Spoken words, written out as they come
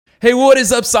Hey, what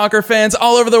is up, soccer fans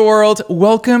all over the world?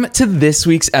 Welcome to this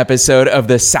week's episode of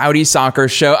the Saudi Soccer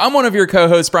Show. I'm one of your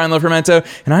co-hosts, Brian Lofermento,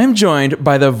 and I'm joined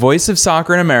by the voice of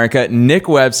soccer in America, Nick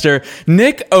Webster.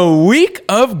 Nick, a week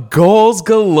of goals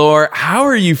galore. How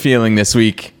are you feeling this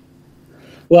week?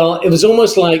 Well, it was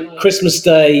almost like Christmas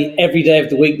Day every day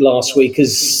of the week last week,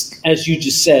 as you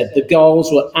just said. The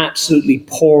goals were absolutely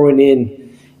pouring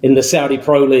in the Saudi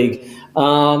Pro League.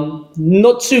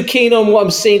 Not too keen on what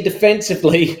I'm seeing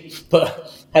defensively,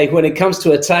 but hey, when it comes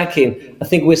to attacking, I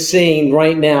think we're seeing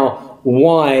right now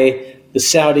why the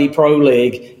Saudi Pro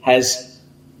League has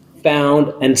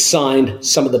found and signed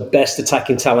some of the best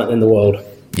attacking talent in the world.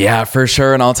 Yeah, for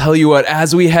sure. And I'll tell you what,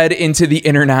 as we head into the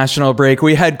international break,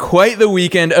 we had quite the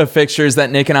weekend of fixtures that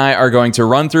Nick and I are going to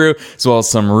run through, as well as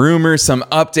some rumors, some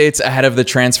updates ahead of the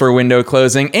transfer window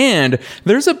closing. And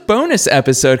there's a bonus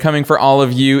episode coming for all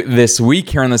of you this week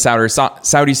here on the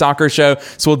Saudi Soccer Show.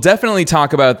 So we'll definitely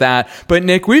talk about that. But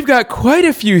Nick, we've got quite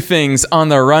a few things on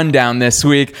the rundown this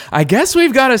week. I guess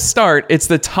we've got to start. It's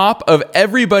the top of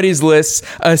everybody's list,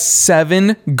 a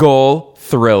 7-goal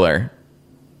thriller.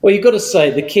 Well, you've got to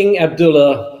say the King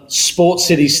Abdullah Sports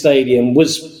City Stadium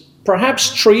was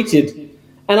perhaps treated,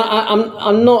 and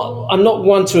I'm not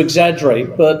one to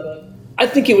exaggerate, but I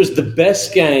think it was the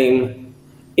best game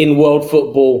in world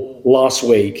football last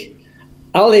week.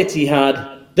 Al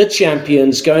Ittihad, the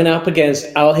champions, going up against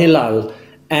Al Hilal,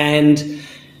 and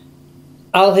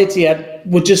Al Ittihad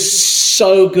were just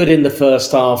so good in the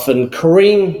first half, and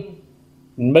Karim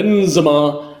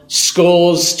Benzema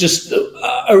scores just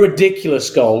a ridiculous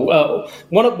goal.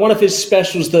 One of his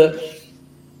specials that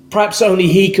perhaps only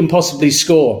he can possibly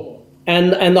score.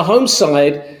 And the home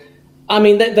side, I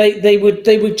mean, they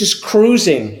were just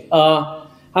cruising.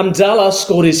 Hamdallah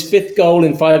scored his 5th goal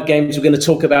in 5 games. We're going to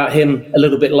talk about him a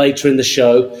little bit later in the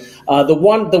show. The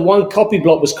one copy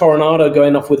block was Coronado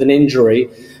going off with an injury.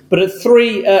 But at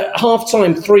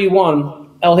halftime 3-1,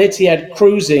 Al Ittihad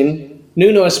cruising.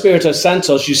 Nuno Espirito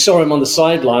Santos, you saw him on the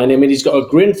sideline. I mean, he's got a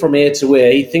grin from ear to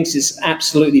ear. He thinks it's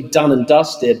absolutely done and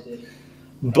dusted.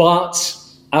 But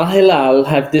Al Hilal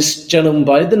have this gentleman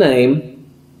by the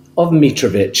name of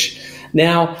Mitrovic.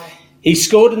 Now, he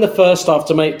scored in the first half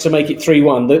to make it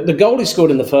 3-1. The goal he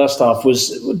scored in the first half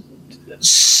was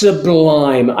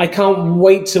sublime. I can't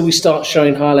wait till we start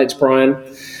showing highlights, Brian.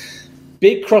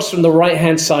 Big cross from the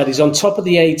right-hand side. He's on top of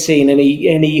the 18, and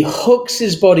he hooks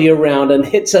his body around and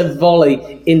hits a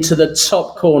volley into the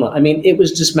top corner. I mean, it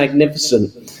was just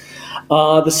magnificent.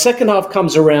 The second half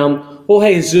comes around.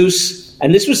 Jorge Jesus,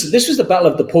 and this was the battle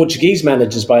of the Portuguese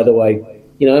managers, by the way.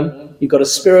 You know, you've got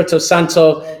Espirito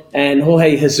Santo and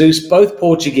Jorge Jesus, both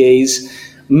Portuguese.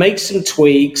 Makes some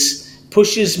tweaks,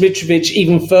 pushes Mitrovic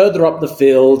even further up the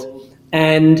field,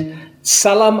 and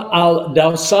Salam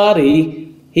Al-Dawsari,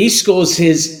 he scores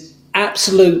his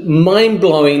absolute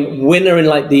mind-blowing winner in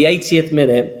like the 80th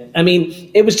minute. I mean,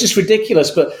 it was just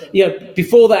ridiculous. But, you know,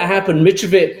 before that happened,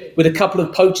 Mitrovic with a couple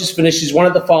of poachers finishes, one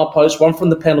at the far post, one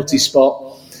from the penalty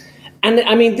spot. And,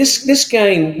 I mean, this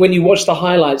game, when you watch the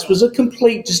highlights, was a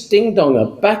complete just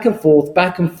ding-donger, back and forth.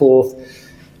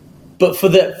 But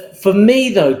for me,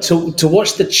 though, to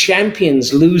watch the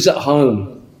champions lose at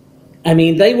home, I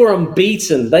mean, they were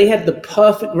unbeaten. They had the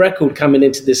perfect record coming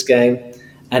into this game.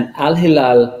 And Al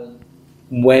Hilal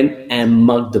went and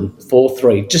mugged them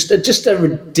 4-3. Just a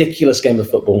ridiculous game of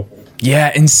football.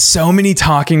 Yeah, and so many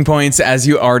talking points, as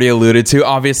you already alluded to.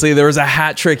 Obviously, there was a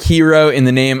hat-trick hero in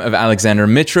the name of Alexander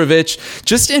Mitrovic.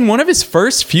 Just in one of his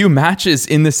first few matches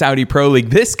in the Saudi Pro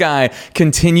League, this guy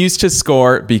continues to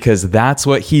score because that's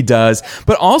what he does.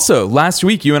 But also, last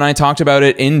week, you and I talked about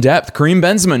it in depth. Karim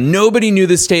Benzema, nobody knew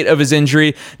the state of his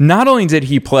injury. Not only did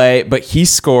he play, but he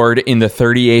scored in the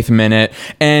 38th minute.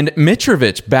 And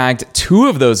Mitrovic bagged 2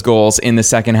 of those goals in the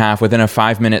second half within a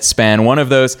 5-minute span. One of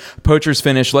those, poacher's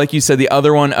finish, like you said, the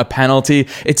other one, a penalty.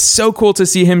 It's so cool to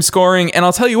see him scoring. And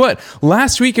I'll tell you what,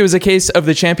 last week it was a case of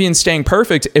the champions staying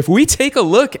perfect. If we take a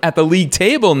look at the league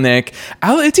table, Nick,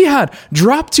 Al Ittihad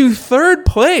dropped to 3rd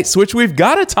place, which we've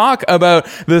got to talk about.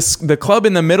 The club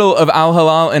in the middle of Al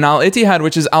Hilal and Al Ittihad,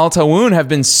 which is Al Tawoun, have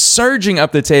been surging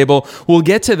up the table. We'll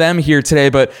get to them here today,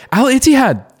 but Al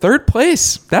Ittihad, 3rd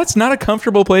place. That's not a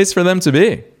comfortable place for them to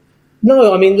be.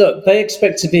 No, I mean, look, they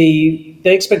expect to be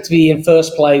in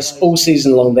first place all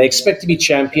season long. They expect to be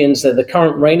champions. They're the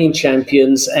current reigning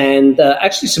champions. And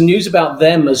actually some news about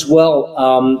them as well.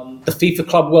 The FIFA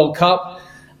Club World Cup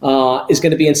is going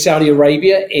to be in Saudi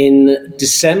Arabia in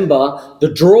December.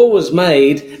 The draw was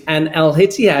made, and Al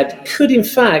Ittihad could, in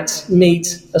fact,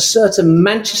 meet a certain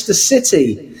Manchester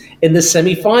City in the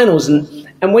semi-finals.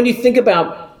 And when you think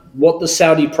about what the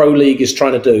Saudi Pro League is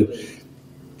trying to do,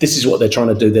 this is what they're trying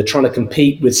to do. They're trying to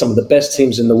compete with some of the best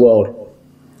teams in the world.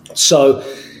 So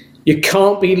you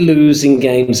can't be losing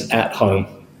games at home.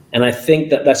 And I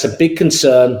think that that's a big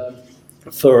concern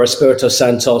for Espirito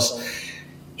Santos.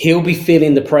 He'll be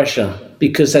feeling the pressure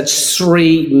because that's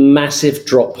 3 massive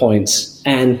drop points.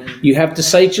 And you have to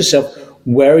say to yourself,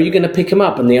 where are you going to pick him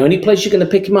up? And the only place you're going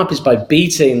to pick him up is by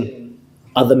beating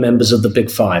other members of the Big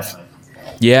Five.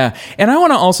 Yeah, and I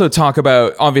want to also talk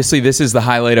about, obviously this is the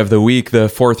highlight of the week, the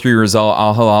 4-3 result,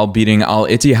 Al Hilal beating Al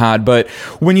Ittihad, but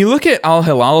when you look at Al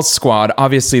Hilal's squad,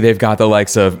 obviously they've got the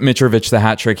likes of Mitrovic, the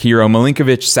hat-trick hero,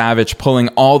 Milinkovic, Savic pulling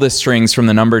all the strings from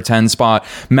the number 10 spot.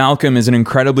 Malcolm is an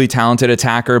incredibly talented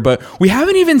attacker, but we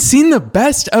haven't even seen the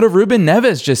best out of Ruben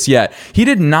Neves just yet. He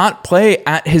did not play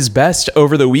at his best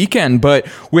over the weekend, but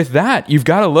with that, you've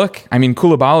got to look. I mean,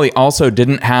 Koulibaly also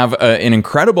didn't have an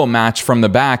incredible match from the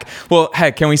back. Well,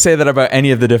 heck, can we say that about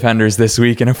any of the defenders this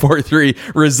week in a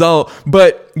 4-3 result?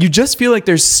 But you just feel like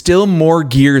there's still more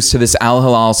gears to this Al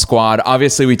Hilal squad.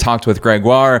 Obviously, we talked with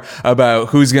Gregoire about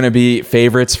who's going to be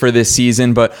favorites for this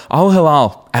season, but Al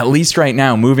Hilal, at least right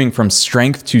now, moving from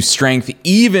strength to strength,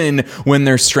 even when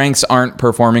their strengths aren't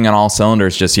performing on all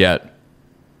cylinders just yet.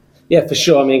 Yeah, for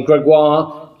sure. I mean,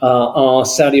 Gregoire, our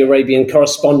Saudi Arabian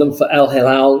correspondent for Al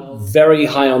Hilal, very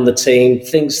high on the team,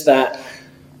 thinks that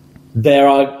there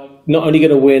are not only going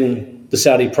to win the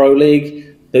Saudi Pro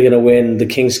League, they're going to win the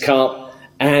King's Cup,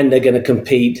 and they're going to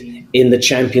compete in the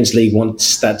Champions League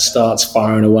once that starts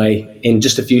firing away in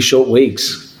just a few short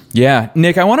weeks. Yeah,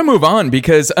 Nick, I want to move on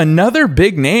because another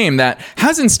big name that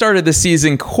hasn't started the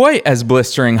season quite as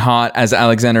blistering hot as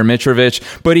Alexander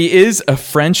Mitrovic, but he is a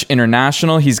French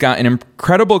international. He's got an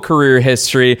incredible career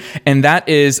history, and that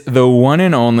is the one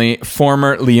and only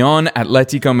former Lyon,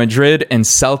 Atletico Madrid, and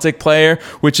Celtic player,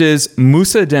 which is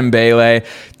Moussa Dembele.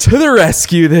 To the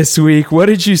rescue this week. What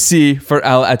did you see for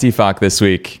Al Ettifaq this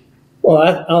week?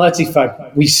 Well, Al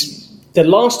Ettifaq, the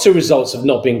last 2 results have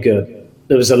not been good.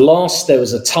 There was a loss. There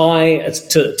was a tie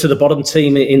to the bottom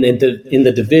team in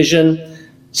the division.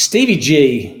 Stevie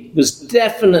G was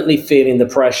definitely feeling the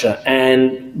pressure,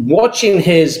 and watching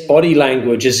his body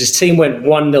language as his team went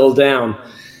 1-0 down.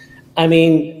 I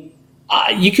mean,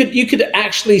 you could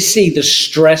actually see the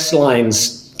stress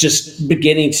lines just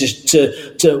beginning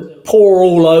to pour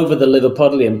all over the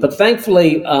Liverpudlian. But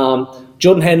thankfully,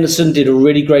 Jordan Henderson did a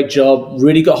really great job.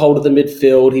 Really got hold of the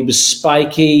midfield. He was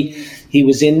spiky. He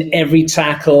was in every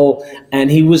tackle, and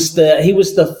he was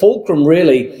the fulcrum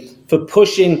really for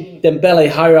pushing Dembele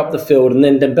higher up the field. And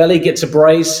then Dembele gets a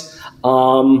brace.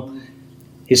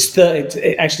 His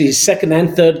second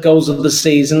and third goals of the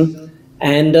season,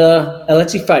 and Al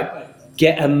Ettifaq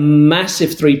get a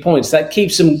massive 3 points. That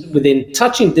keeps him within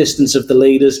touching distance of the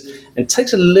leaders and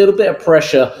takes a little bit of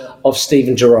pressure off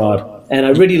Steven Gerrard. And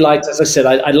I really liked, as I said,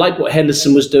 I liked what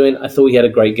Henderson was doing. I thought he had a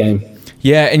great game.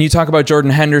 Yeah, and you talk about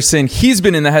Jordan Henderson. He's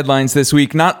been in the headlines this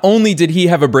week. Not only did he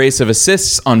have a brace of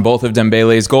assists on both of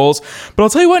Dembele's goals, but I'll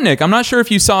tell you what, Nick, I'm not sure if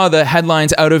you saw the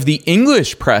headlines out of the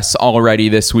English press already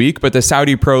this week, but the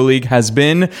Saudi Pro League has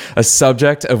been a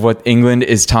subject of what England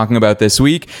is talking about this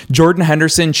week. Jordan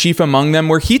Henderson, chief among them,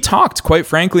 where he talked quite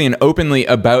frankly and openly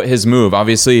about his move.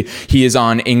 Obviously, he is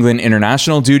on England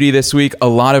international duty this week. A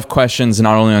lot of questions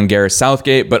not only on Gareth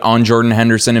Southgate, but on Jordan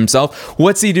Henderson himself.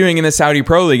 What's he doing in the Saudi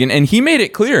Pro League? And he made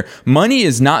it clear money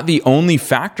is not the only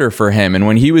factor for him. And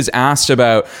when he was asked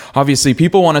about, obviously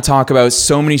people want to talk about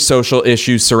so many social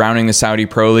issues surrounding the Saudi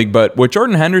Pro League, but what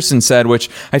Jordan Henderson said, which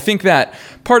I think that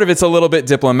part of it's a little bit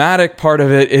diplomatic, part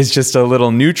of it is just a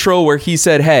little neutral, where he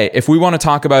said, hey, if we want to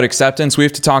talk about acceptance, we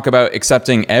have to talk about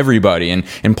accepting everybody.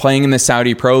 And playing in the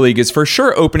Saudi Pro League is for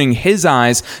sure opening his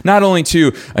eyes, not only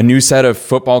to a new set of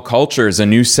football cultures, a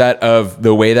new set of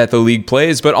the way that the league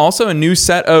plays, but also a new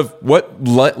set of what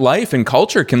life and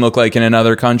culture can look like in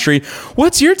another country.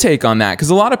 What's your take on that? Because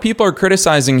a lot of people are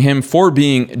criticizing him for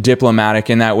being diplomatic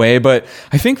in that way, but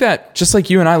I think that just like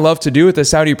you and I love to do with the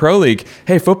Saudi Pro League,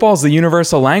 hey, football's the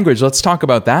universal language. Let's talk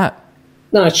about that.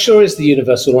 No, it sure is the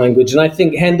universal language, and I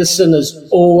think Henderson has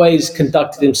always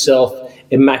conducted himself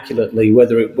immaculately,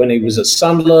 when he was at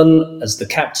Sunderland, as the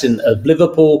captain of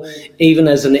Liverpool, even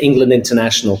as an England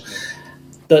international.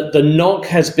 The knock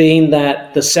has been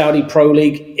that the Saudi Pro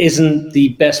League isn't the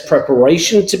best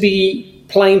preparation to be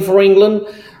playing for England,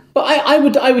 but I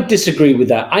would disagree with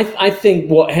that. I think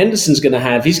what Henderson's going to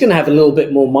have, he's going to have a little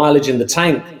bit more mileage in the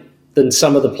tank than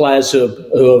some of the players who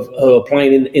are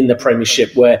playing in the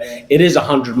Premiership, where it is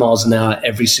 100 miles an hour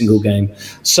every single game.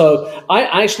 So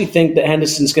I actually think that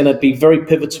Henderson's going to be very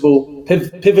pivotal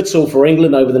pivotal for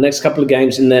England over the next couple of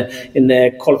games in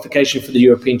their qualification for the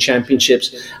European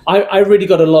Championships. I really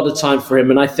got a lot of time for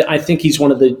him, and I think he's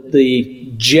one of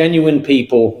the genuine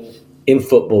people in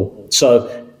football.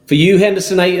 So for you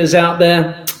Henderson haters out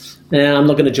there, I'm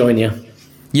not going to join you.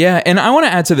 Yeah, and I want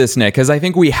to add to this, Nick, because I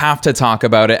think we have to talk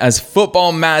about it as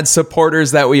football mad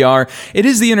supporters that we are. It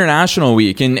is the International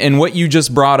Week, and what you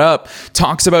just brought up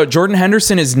talks about Jordan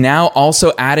Henderson is now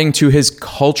also adding to his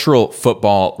cultural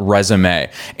football resume.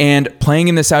 And playing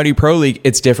in the Saudi Pro League,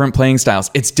 it's different playing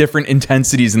styles. It's different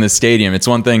intensities in the stadium. It's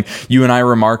one thing you and I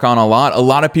remark on a lot. A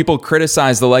lot of people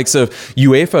criticize the likes of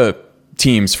UEFA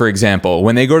teams, for example.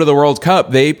 When they go to the World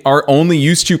Cup, they are only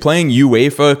used to playing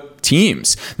UEFA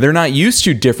teams. They're not used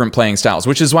to different playing styles,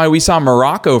 which is why we saw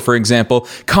Morocco, for example,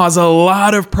 cause a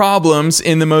lot of problems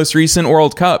in the most recent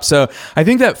World Cup. So I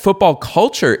think that football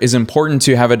culture is important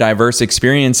to have a diverse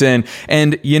experience in.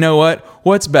 And you know what?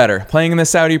 What's better, playing in the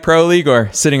Saudi Pro League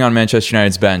or sitting on Manchester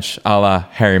United's bench, a la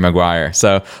Harry Maguire?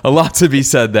 So a lot to be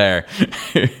said there.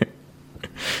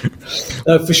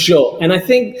 For sure. And I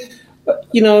think,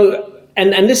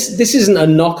 and this isn't a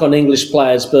knock on English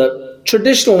players, but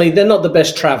traditionally, they're not the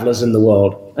best travellers in the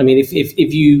world. I mean, if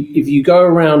you go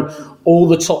around all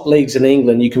the top leagues in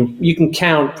England, you can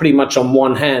count pretty much on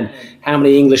one hand how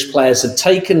many English players have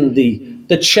taken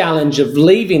the challenge of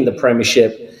leaving the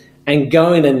Premiership and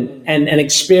going and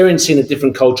experiencing a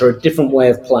different culture, a different way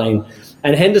of playing.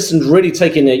 And Henderson's really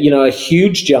taken a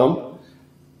huge jump.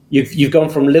 You've gone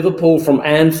from Liverpool, from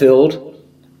Anfield,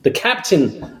 the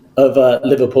captain of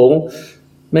Liverpool.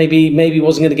 Maybe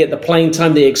wasn't going to get the playing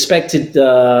time they expected,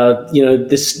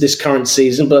 this current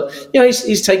season. But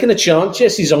he's taken a chance.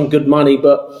 Yes, he's on good money,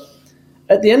 but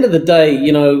at the end of the day,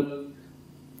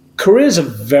 careers are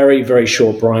very, very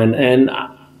short, Brian. And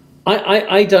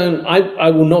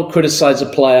I will not criticize a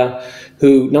player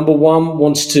who, number one,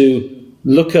 wants to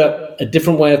look at a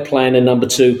different way of playing, and number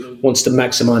two, wants to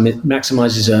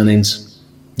maximize his earnings.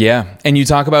 Yeah, and you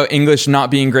talk about English not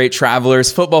being great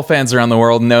travelers. Football fans around the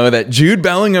world know that Jude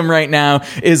Bellingham right now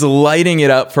is lighting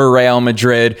it up for Real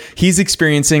Madrid. He's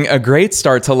experiencing a great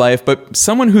start to life, but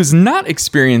someone who's not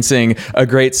experiencing a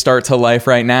great start to life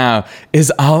right now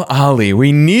is Al Ahly.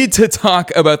 We need to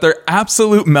talk about their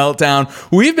absolute meltdown.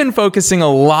 We've been focusing a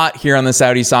lot here on the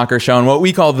Saudi Soccer Show on what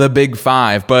we call the Big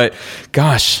Five, but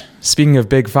gosh, speaking of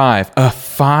Big Five, a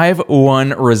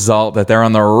 5-1 result that they're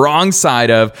on the wrong side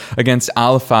of against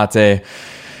Al Fateh.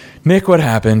 Nick, what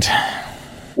happened?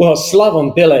 Well,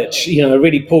 Slaven Bilic,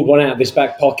 really pulled one out of his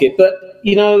back pocket. But,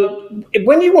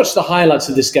 when you watch the highlights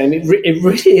of this game, it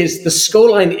really is, the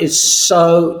scoreline is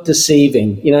so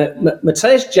deceiving.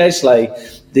 Matthias Jesle,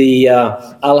 the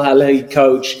Al Ahly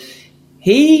coach,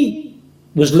 he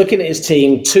was looking at his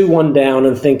team 2-1 down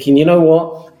and thinking, you know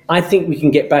what, I think we can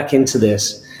get back into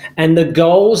this. And the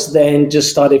goals then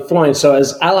just started flying. So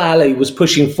as Al Ahly was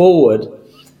pushing forward,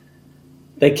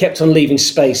 they kept on leaving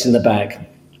space in the back.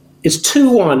 It's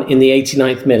 2-1 in the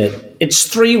 89th minute. It's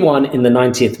 3-1 in the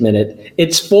 90th minute.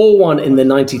 It's 4-1 in the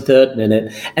 93rd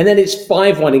minute. And then it's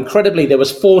 5-1. Incredibly, there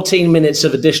was 14 minutes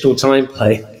of additional time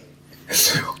play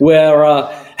where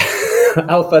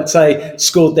Al Fateh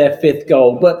scored their fifth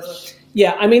goal. But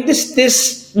yeah, I mean,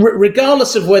 this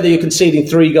regardless of whether you're conceding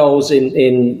 3 goals in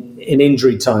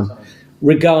injury time,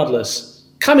 regardless,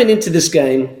 coming into this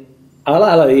game, Al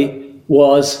Ahly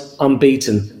was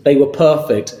unbeaten. They were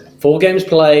perfect. 4 games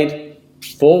played,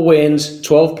 4 wins,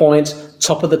 12 points,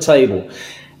 top of the table.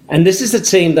 And this is a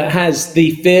team that has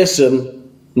the fearsome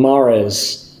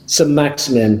Mahrez,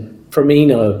 Saint-Maximin,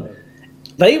 Firmino.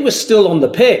 They were still on the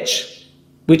pitch,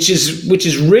 which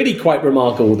is really quite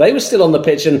remarkable. They were still on the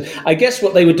pitch, and I guess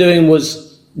what they were doing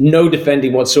was no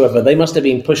defending whatsoever. They must have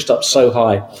been pushed up so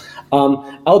high.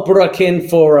 Al Burakin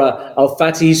for Al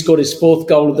Fateh, he scored his 4th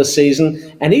goal of the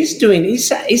season, and he's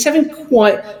having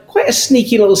quite a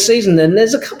sneaky little season. And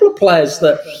there's a couple of players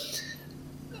that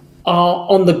are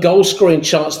on the goal scoring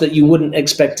charts that you wouldn't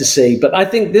expect to see. But I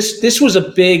think this was a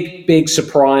big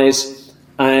surprise,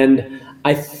 and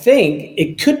I think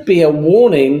it could be a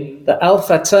warning that Al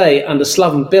Fateh under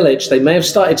Slaven Bilic, they may have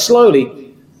started slowly,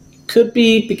 could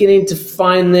be beginning to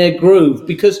find their groove,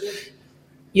 because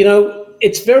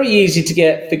it's very easy to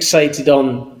get fixated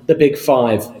on the Big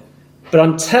Five. But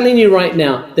I'm telling you right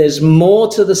now, there's more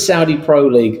to the Saudi Pro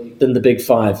League than the Big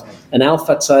Five. And Al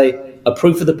Fateh, a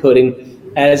proof of the pudding,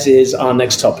 as is our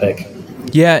next topic.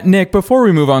 Yeah, Nick, before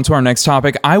we move on to our next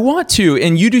topic, I want to,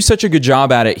 and you do such a good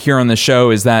job at it here on the show,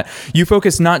 is that you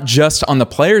focus not just on the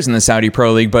players in the Saudi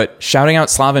Pro League, but shouting out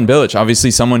Slaven Bilic,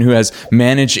 obviously someone who has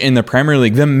managed in the Premier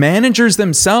League. The managers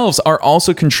themselves are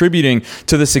also contributing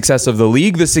to the success of the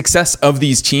league, the success of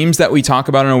these teams that we talk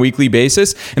about on a weekly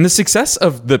basis, and the success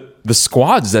of the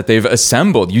squads that they've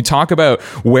assembled. You talk about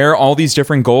where all these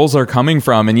different goals are coming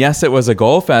from. And yes, it was a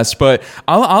goal fest, but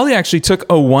Al Ahly actually took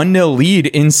a 1-0 lead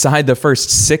inside the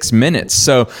first 6 minutes.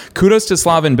 So kudos to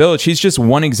Slaven Bilic. He's just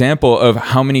one example of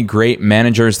how many great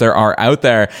managers there are out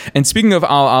there. And speaking of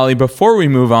Al Ahly, before we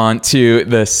move on to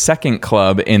the second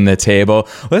club in the table,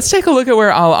 let's take a look at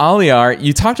where Al Ahly are.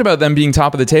 You talked about them being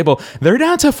top of the table. They're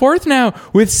down to fourth now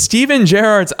with Steven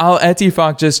Gerrard's Al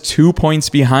Ettifaq just 2 points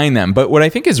behind them. But what I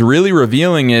think is really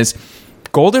revealing is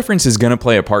goal difference is going to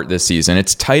play a part this season.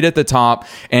 It's tight at the top,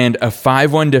 and a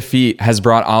 5-1 defeat has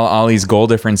brought Al Ahly's goal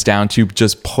difference down to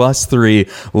just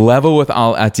 +3, level with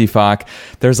Al Ettifaq.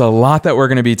 There's a lot that we're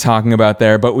going to be talking about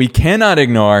there, but we cannot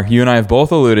ignore, you and I have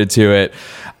both alluded to it,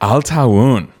 Al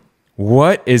Tawun.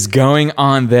 What is going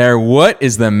on there? What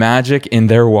is the magic in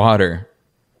their water?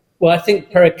 Well, I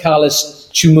think Pericales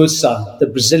Chumusa, the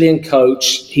Brazilian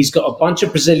coach, he's got a bunch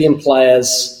of Brazilian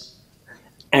players,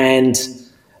 and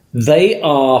they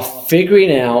are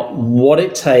figuring out what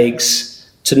it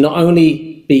takes to not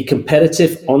only be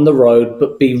competitive on the road,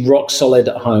 but be rock solid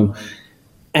at home.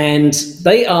 And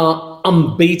they are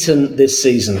unbeaten this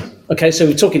season. Okay, so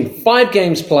we're talking 5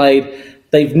 games played.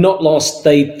 They've not lost.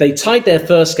 They tied their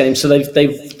first game, so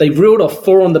they've reeled off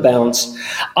 4 on the bounce.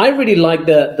 I really like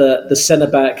the centre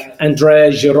back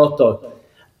Andrea Girotto.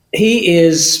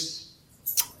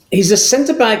 He's a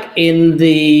centre-back in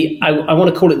the, I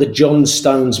want to call it the John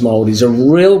Stones mould. He's a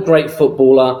real great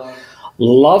footballer,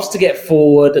 loves to get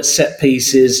forward at set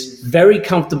pieces, very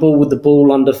comfortable with the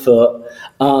ball underfoot.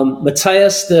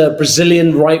 Mateus, the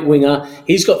Brazilian right winger,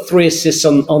 he's got 3 assists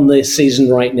on the season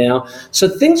right now. So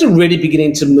things are really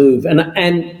beginning to move.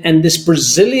 And this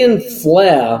Brazilian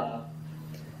flair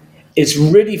is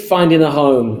really finding a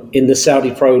home in the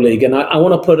Saudi Pro League. And I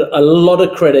want to put a lot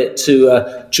of credit to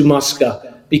Chumasca,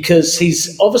 because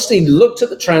he's obviously looked at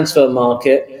the transfer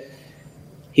market.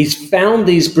 He's found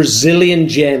these Brazilian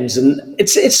gems, and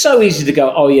it's so easy to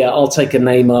go, oh yeah, I'll take a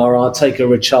Neymar, I'll take a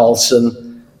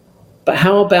Richarlison. But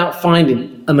how about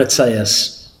finding a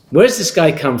Mateus? Where's this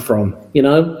guy come from? You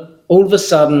know, all of a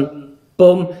sudden,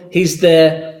 boom, he's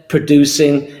there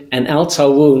producing. And Al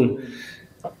Tawun,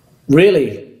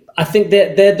 really, I think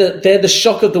they're the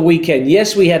shock of the weekend.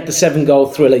 Yes, we had the 7-goal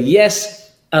thriller. Yes,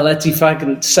 Al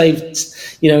Ettifaq saved,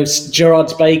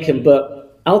 Gerard's bacon,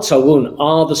 but Al Tawun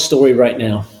are the story right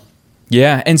now.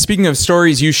 Yeah, and speaking of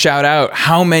stories, you shout out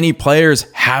how many players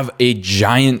have a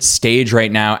giant stage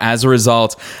right now as a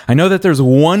result. I know that there's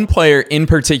one player in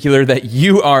particular that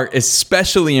you are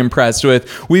especially impressed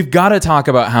with. We've got to talk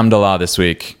about Hamdallah this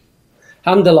week.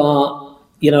 Hamdallah,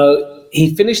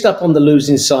 he finished up on the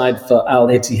losing side for Al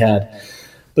Ittihad,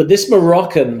 but this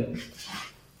Moroccan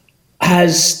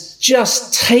has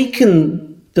just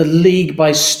taken the league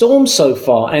by storm so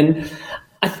far. And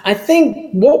I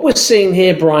think what we're seeing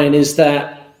here, Brian, is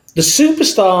that the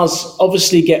superstars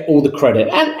obviously get all the credit,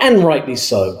 and rightly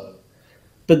so.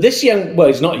 But this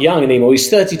he's not young anymore, he's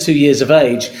 32 years of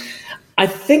age. I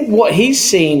think what he's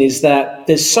seen is that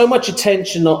there's so much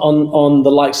attention on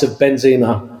the likes of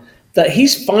Benzema that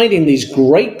he's finding these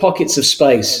great pockets of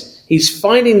space. He's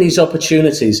finding these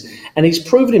opportunities, and he's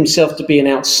proven himself to be an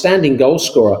outstanding goal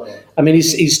scorer. I mean,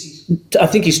 I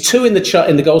think he's 2 in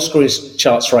the goal scoring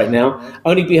charts right now,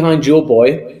 only behind your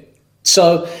boy.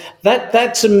 So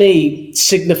that to me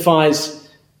signifies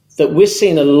that we're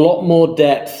seeing a lot more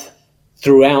depth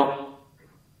throughout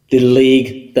the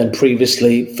league than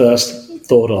previously first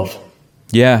thought of.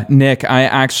 Yeah, Nick,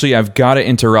 I've got to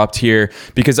interrupt here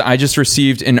because I just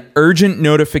received an urgent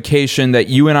notification that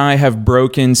you and I have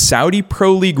broken Saudi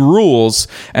Pro League rules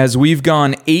as we've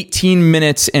gone 18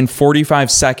 minutes and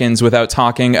 45 seconds without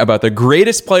talking about the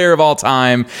greatest player of all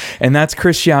time, and that's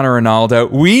Cristiano Ronaldo.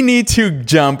 We need to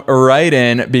jump right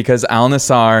in because Al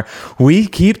Nassr, we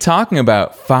keep talking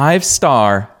about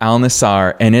 5-star Al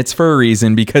Nassr, and it's for a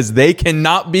reason because they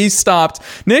cannot be stopped.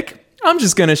 Nick, I'm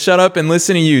just going to shut up and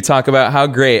listen to you talk about how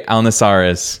great Al Nassr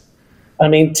is. I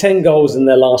mean, 10 goals in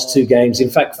their last 2 games.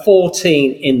 In fact,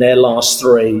 14 in their last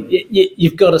 3.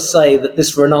 You've got to say that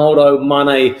this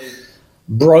Ronaldo-Mane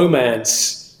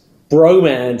bromance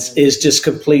is just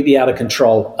completely out of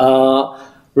control.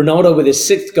 Ronaldo with his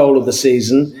 6th goal of the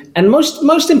season. And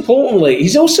most importantly,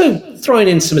 he's also throwing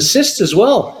in some assists as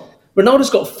well. Ronaldo's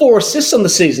got 4 assists on the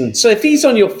season. So if he's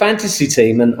on your fantasy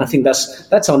team, and I think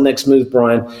that's our next move,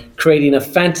 Brian, creating a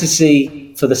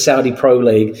fantasy for the Saudi Pro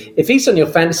League. If he's on your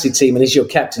fantasy team and he's your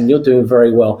captain, you're doing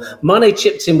very well. Mane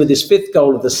chipped in with his 5th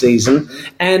goal of the season.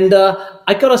 And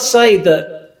I got to say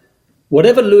that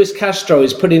whatever Luis Castro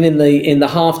is putting in the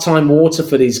halftime water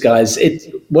for these guys,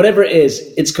 whatever it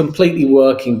is, it's completely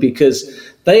working because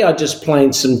they are just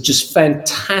playing some just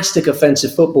fantastic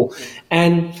offensive football.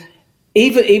 And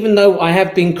even though I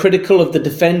have been critical of the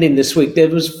defending this week, there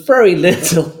was very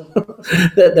little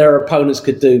that their opponents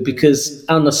could do because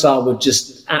Al Nassr were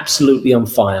just absolutely on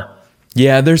fire.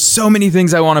 Yeah, there's so many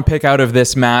things I want to pick out of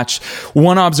this match.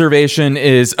 One observation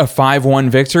is a 5-1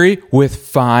 victory with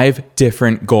 5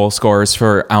 different goal scorers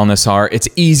for Al Nassr. It's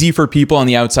easy for people on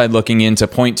the outside looking in to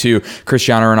point to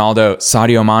Cristiano Ronaldo,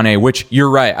 Sadio Mane, which you're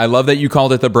right. I love that you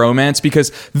called it the bromance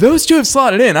because those two have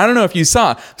slotted in. I don't know if you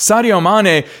saw. Sadio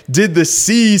Mane did the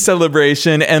C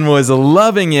celebration and was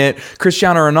loving it.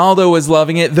 Cristiano Ronaldo was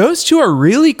loving it. Those two are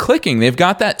really clicking. They've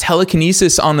got that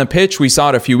telekinesis on the pitch. We saw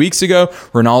it a few weeks ago.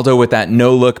 Ronaldo with that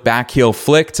no-look back heel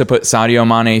flick to put Sadio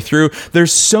Mane through.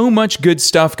 There's so much good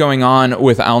stuff going on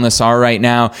with Al Nassr right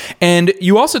now. And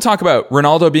you also talk about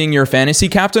Ronaldo being your fantasy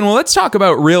captain. Well, let's talk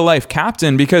about real-life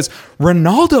captain because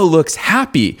Ronaldo looks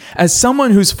happy. As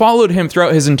someone who's followed him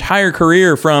throughout his entire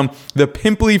career, from the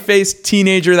pimply-faced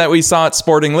teenager that we saw at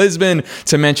Sporting Lisbon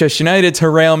to Manchester United to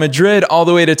Real Madrid, all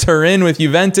the way to Turin with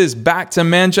Juventus, back to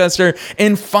Manchester,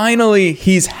 and finally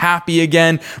he's happy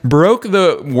again. Broke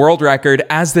the world record,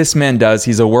 as this man does.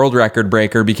 He's a world record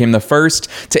breaker, became the first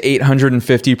to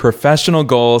 850 professional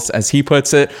goals, as he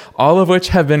puts it, all of which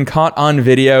have been caught on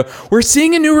video. We're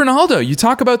seeing a new Ronaldo. You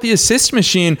talk about the assist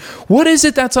machine. What is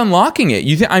it that's unlocking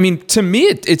it? To me,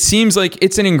 it seems like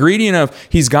it's an ingredient of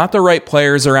he's got the right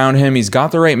players around him. He's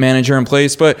got the right manager in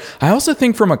place. But I also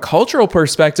think from a cultural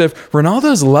perspective,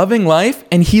 Ronaldo's loving life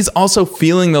and he's also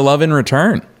feeling the love in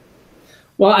return.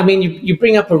 Well, I mean, you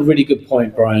bring up a really good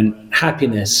point, Brian,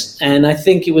 happiness. And I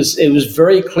think it was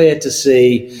very clear to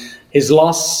see his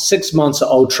last 6 months at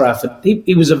Old Trafford.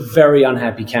 He was a very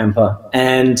unhappy camper,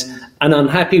 and an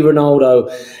unhappy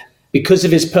Ronaldo, because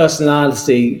of his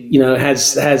personality,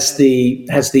 has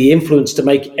the influence to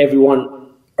make everyone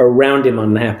around him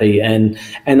unhappy. And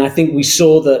I think we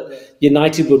saw that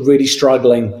United were really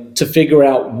struggling to figure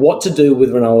out what to do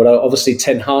with Ronaldo. Obviously,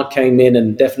 Ten Hag came in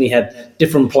and definitely had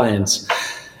different plans.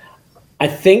 I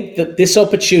think that this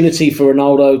opportunity for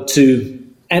Ronaldo to,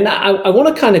 and I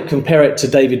want to kind of compare it to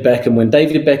David Beckham. When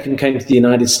David Beckham came to the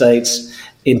United States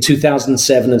in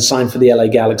 2007 and signed for the LA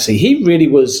Galaxy, he really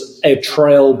was a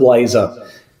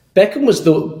trailblazer. Beckham was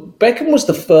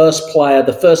the first player,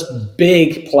 the first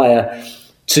big player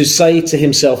to say to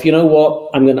himself, you know what,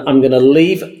 I'm going to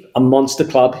leave a monster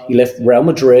club. He left Real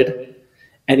Madrid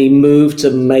and he moved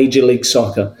to Major League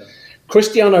Soccer.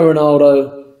 Cristiano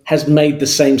Ronaldo has made the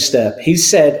same step. He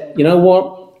said, you know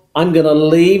what, I'm going to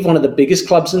leave one of the biggest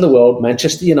clubs in the world,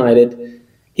 Manchester United.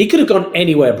 He could have gone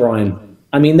anywhere, Brian.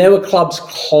 I mean, there were clubs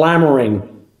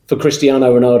clamoring for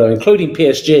Cristiano Ronaldo, including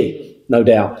PSG, no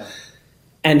doubt.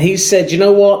 And he said, you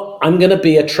know what, I'm going to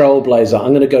be a trailblazer. I'm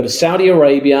going to go to Saudi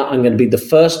Arabia. I'm going to be the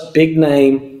first big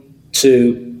name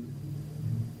to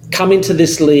come into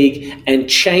this league and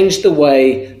change the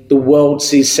way the world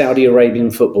sees Saudi Arabian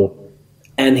football.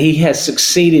 And he has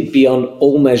succeeded beyond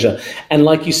all measure. And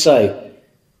like you say,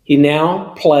 he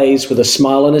now plays with a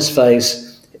smile on his face.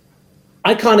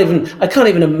 I can't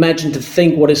even imagine to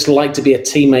think what it's like to be a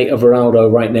teammate of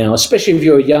Ronaldo right now, especially if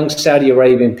you're a young Saudi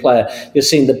Arabian player. You're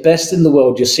seeing the best in the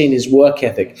world. You're seeing his work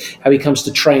ethic, how he comes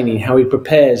to training, how he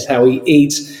prepares, how he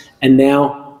eats, and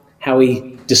now how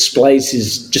he displays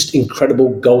his just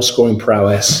incredible goal-scoring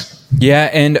prowess. Yeah,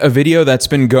 and a video that's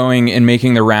been going and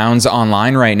making the rounds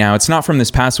online right now. It's not from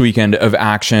this past weekend of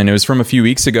action. It was from a few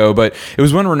weeks ago, but it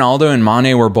was when Ronaldo and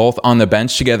Mane were both on the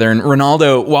bench together. And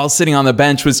Ronaldo, while sitting on the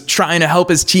bench, was trying to help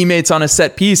his teammates on a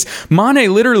set piece.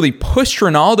 Mane literally pushed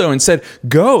Ronaldo and said,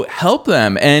 go, help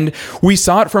them. And we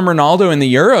saw it from Ronaldo in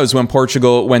the Euros when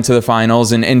Portugal went to the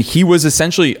finals, and he was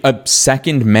essentially a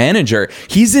second manager.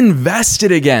 He's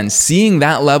invested again, seeing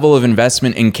that level of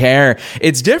investment and care.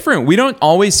 It's different. We don't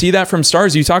always see that from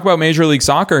stars. You talk about Major League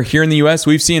Soccer here in the US,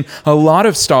 we've seen a lot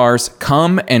of stars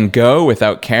come and go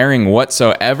without caring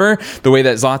whatsoever. The way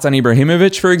that Zlatan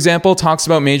Ibrahimovic, for example, talks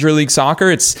about Major League Soccer,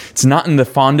 it's not in the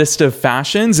fondest of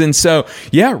fashions. And so,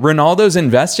 yeah, Ronaldo's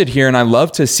invested here, and I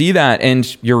love to see that.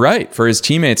 And you're right, for his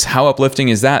teammates, how uplifting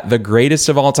is that? The greatest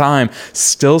of all time,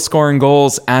 still scoring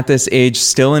goals at this age,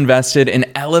 still invested in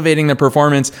elevating the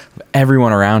performance of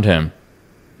everyone around him.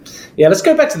 Yeah, let's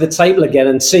go back to the table again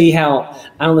and see how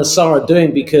Al Nassr are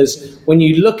doing, because when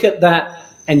you look at that,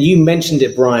 and you mentioned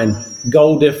it, Brian,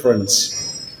 goal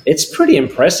difference, it's pretty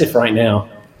impressive right now.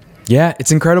 Yeah,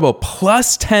 it's incredible.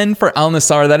 Plus 10 for Al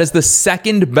Nassr. That is the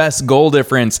second best goal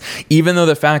difference, even though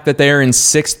the fact that they are in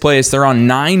sixth place, they're on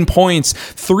 9 points.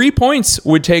 3 points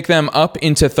would take them up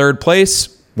into third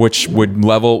place, which would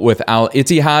level with Al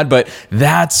Ittihad, but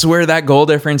that's where that goal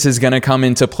difference is going to come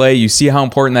into play. You see how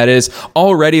important that is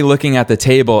already looking at the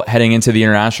table heading into the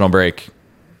international break.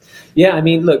 Yeah, I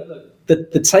mean, look,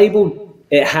 the table,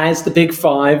 it has the big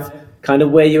five, kind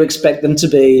of where you expect them to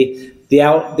be. The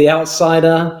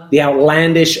outsider, the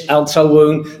outlandish Al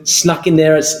Tawun snuck in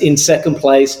there in second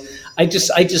place. I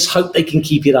just hope they can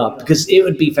keep it up, because it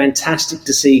would be fantastic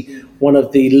to see one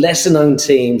of the lesser-known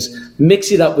teams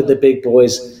mix it up with the big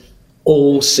boys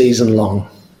all season long.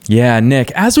 Yeah,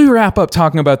 Nick, as we wrap up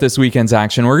talking about this weekend's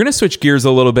action, we're going to switch gears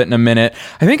a little bit in a minute.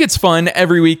 I think it's fun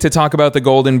every week to talk about the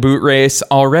Golden Boot race.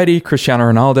 Already, Cristiano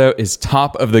Ronaldo is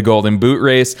top of the Golden Boot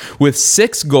race with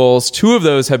 6 goals. 2 of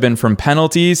those have been from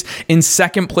penalties. In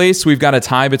second place, we've got a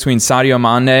tie between Sadio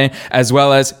Mane as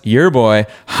well as your boy,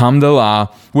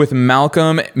 Hamdallah, with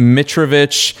Malcolm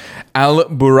Mitrovic, Al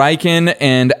Buraikin,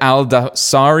 and Al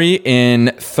Dawsari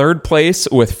in third place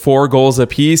with 4 goals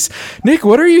apiece. Nick,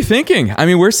 what are you thinking? I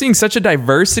mean, we're seeing such a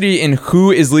diversity in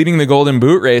who is leading the Golden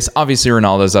Boot race. Obviously,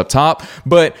 Ronaldo's up top,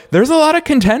 but there's a lot of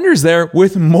contenders there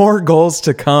with more goals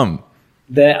to come.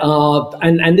 There are,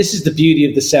 and this is the beauty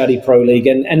of the Saudi Pro League,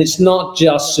 and it's not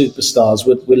just superstars.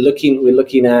 We're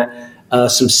looking at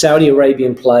some Saudi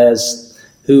Arabian players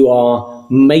who are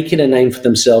making a name for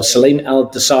themselves. Salim Al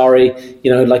Dawsari,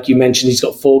 like you mentioned, he's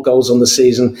got 4 goals on the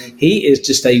season. He is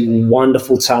just a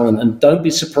wonderful talent, and don't be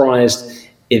surprised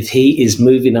if he is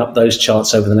moving up those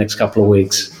charts over the next couple of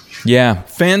weeks. Yeah,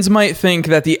 fans might think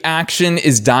that the action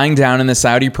is dying down in the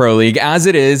Saudi Pro League, as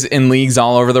it is in leagues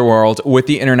all over the world with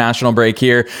the international break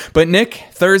here. But Nick,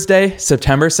 Thursday,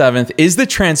 September 7th, is the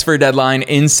transfer deadline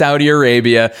in Saudi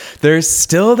Arabia. There's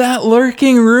still that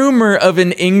lurking rumor of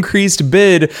an increased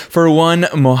bid for one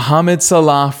Mohamed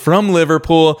Salah from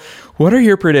Liverpool. What are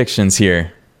your predictions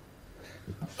here?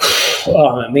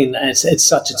 Oh, I mean, it's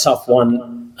such a tough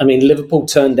one. I mean, Liverpool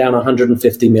turned down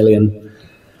 150 million.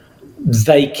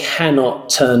 They cannot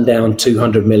turn down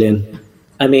 200 million.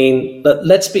 I mean,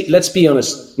 let's be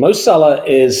honest. Mo Salah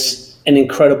is an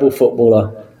incredible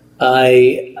footballer,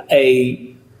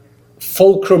 a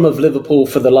fulcrum of Liverpool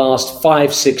for the last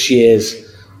 5-6 years.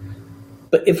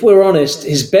 But if we're honest,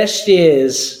 his best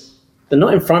years, they're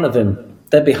not in front of him;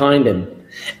 they're behind him.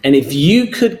 And if you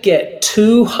could get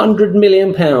 £200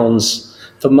 million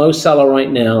for Mo Salah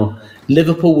right now,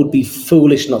 Liverpool would be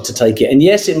foolish not to take it. And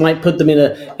yes, it might put them in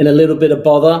a little bit of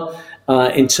bother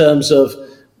in terms of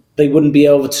they wouldn't be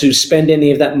able to spend any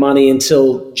of that money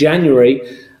until January.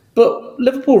 But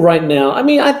Liverpool right now, I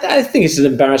mean, I think it's an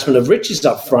embarrassment of riches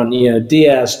up front.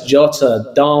 Diaz, Jota,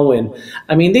 Darwin.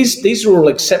 I mean, these are all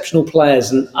exceptional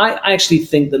players. And I actually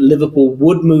think that Liverpool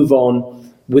would move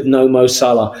on with no Mo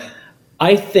Salah.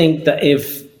 I think that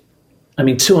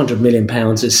 £200 million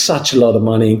is such a lot of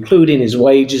money, including his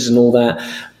wages and all that.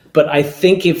 But I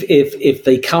think if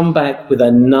they come back with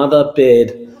another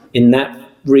bid in that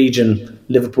region,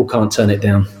 Liverpool can't turn it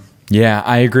down. Yeah,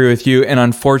 I agree with you. And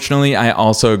unfortunately, I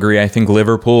also agree. I think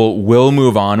Liverpool will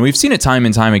move on. We've seen it time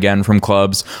and time again from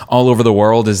clubs all over the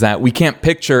world, is that we can't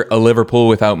picture a Liverpool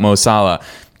without Mo Salah.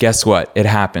 Guess what? It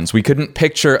happens. We couldn't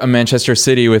picture a Manchester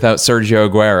City without Sergio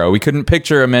Aguero. We couldn't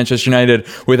picture a Manchester United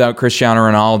without Cristiano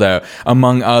Ronaldo,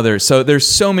 among others. So there's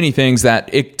so many things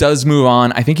that it does move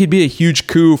on. I think it'd be a huge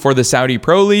coup for the Saudi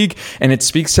Pro League, and it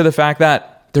speaks to the fact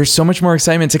that there's so much more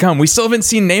excitement to come. We still haven't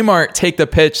seen Neymar take the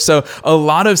pitch, so a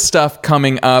lot of stuff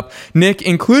coming up. Nick,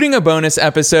 including a bonus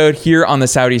episode here on the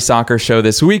Saudi Soccer Show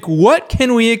this week, what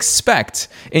can we expect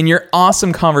in your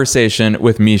awesome conversation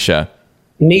with Misha?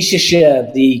 Misha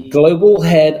Sher, the global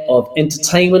head of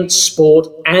entertainment, sport,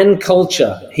 and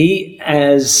culture. He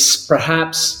is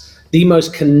perhaps the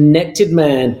most connected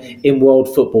man in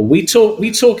world football. We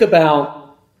talk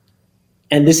about,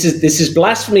 and this is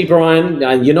blasphemy, Brian.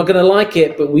 You're not going to like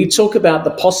it, but we talk about the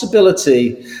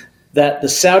possibility that the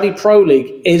Saudi Pro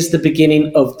League is the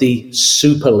beginning of the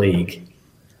Super League.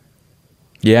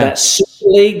 Yeah, that Super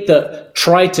League that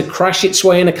tried to crash its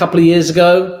way in a couple of years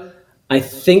ago. I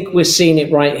think we're seeing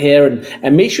it right here.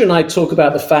 And Misha and I talk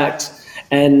about the fact,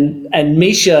 and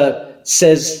Misha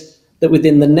says that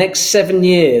within the next 7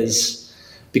 years,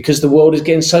 because the world is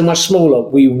getting so much smaller,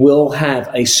 we will have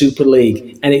a Super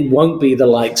League. And it won't be the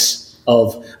likes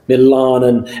of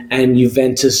Milan and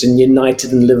Juventus and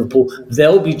United and Liverpool.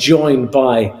 They'll be joined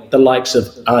by the likes of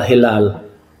Al Hilal,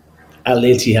 at Al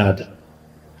Ittihad.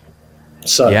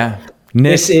 So yeah,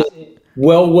 Nick, this is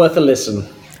well worth a listen.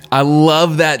 I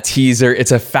love that teaser.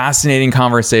 It's a fascinating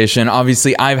conversation.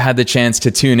 Obviously, I've had the chance to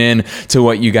tune in to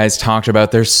what you guys talked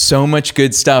about. There's so much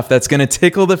good stuff that's going to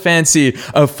tickle the fancy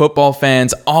of football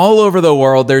fans all over the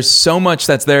world. There's so much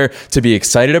that's there to be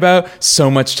excited about, so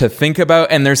much to think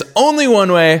about, and there's only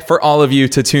one way for all of you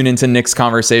to tune into Nick's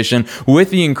conversation with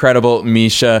the incredible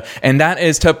Misha, and that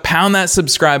is to pound that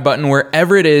subscribe button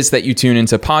wherever it is that you tune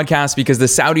into podcasts, because the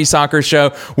Saudi Soccer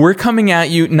Show, we're coming at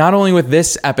you not only with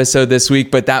this episode this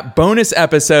week, but that bonus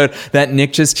episode that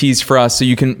Nick just teased for us, so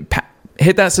you can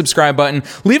hit that subscribe button,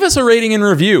 leave us a rating and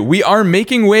review. We are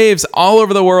making waves all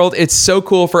over the world. It's so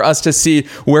cool for us to see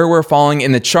where we're falling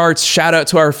in the charts. Shout out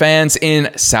to our fans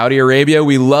in Saudi Arabia.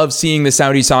 We love seeing the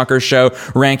Saudi Soccer Show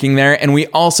ranking there, and we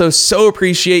also so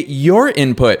appreciate your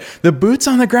input. The boots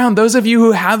on the ground, those of you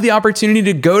who have the opportunity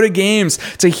to go to games,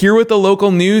 to hear what the local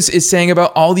news is saying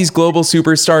about all these global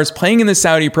superstars playing in the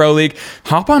Saudi Pro League,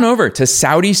 hop on over to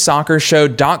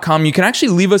saudisoccershow.com. You can actually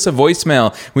leave us a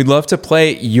voicemail. We'd love to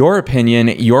play your opinion,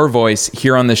 your voice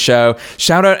here on the show.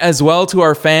 Shout out as well to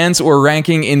our fans. We're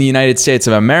ranking in the United States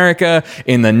of America,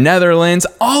 in the Netherlands,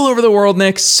 all over the world,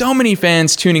 Nick. So many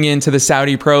fans tuning in to the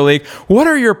Saudi Pro League. What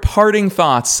are your parting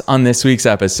thoughts on this week's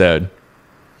episode?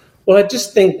 Well, I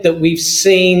just think that we've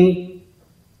seen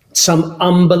some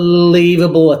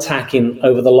unbelievable attacking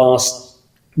over the last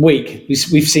week.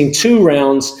 We've seen 2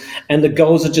 rounds and the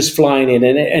goals are just flying in.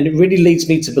 And it really leads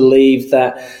me to believe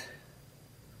that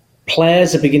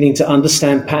players are beginning to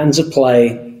understand patterns of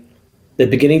play. They're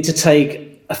beginning to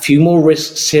take a few more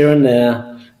risks here and there.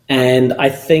 And I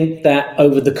think that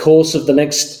over the course of the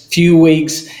next few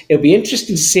weeks, it'll be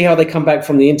interesting to see how they come back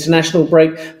from the international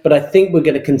break. But I think we're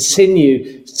going to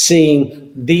continue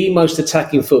seeing the most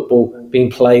attacking football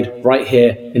being played right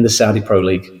here in the Saudi Pro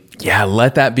League. Yeah,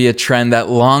 let that be a trend that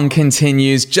long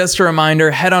continues. Just a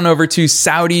reminder, head on over to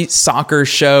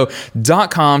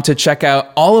saudisoccershow.com to check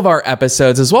out all of our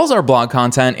episodes, as well as our blog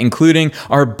content, including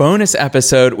our bonus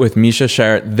episode with Misha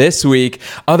Sher this week.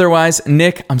 Otherwise,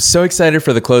 Nick, I'm so excited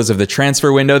for the close of the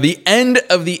transfer window, the end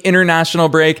of the international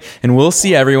break, and we'll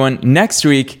see everyone next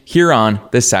week here on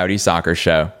the Saudi Soccer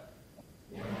Show.